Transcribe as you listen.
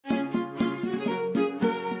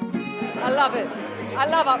I love it. I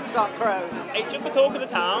love Upstart Crow. It's just the talk of the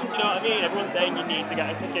town, do you know what I mean? Everyone's saying you need to get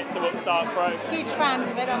a ticket to Upstart Crow. Huge fans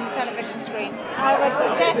of it on the television screen. I would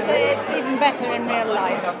suggest that it's even better in real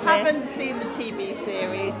life. Haven't seen the TV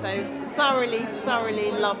series, so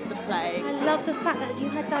thoroughly loved the play. I love the fact that you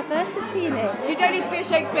had diversity in it. You don't need to be a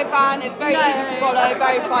Shakespeare fan, it's very easy to follow,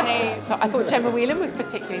 very funny. So I thought Gemma Whelan was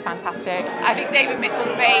particularly fantastic. I think David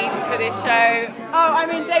Mitchell's made for this show. Oh, I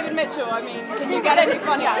mean, David Mitchell, can you get any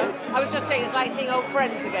funnier? I was just saying it's like seeing old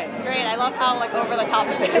friends again. Great, I love how over the top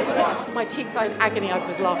it is. My cheeks are in agony, I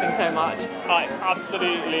was laughing so much. Oh, it's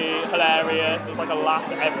absolutely hilarious. There's like a laugh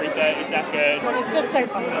every 30 seconds. It's just so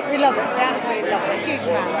funny. We love it. We absolutely love it. Huge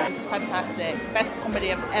fans. It's fantastic. Best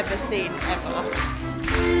comedy I've ever seen, ever.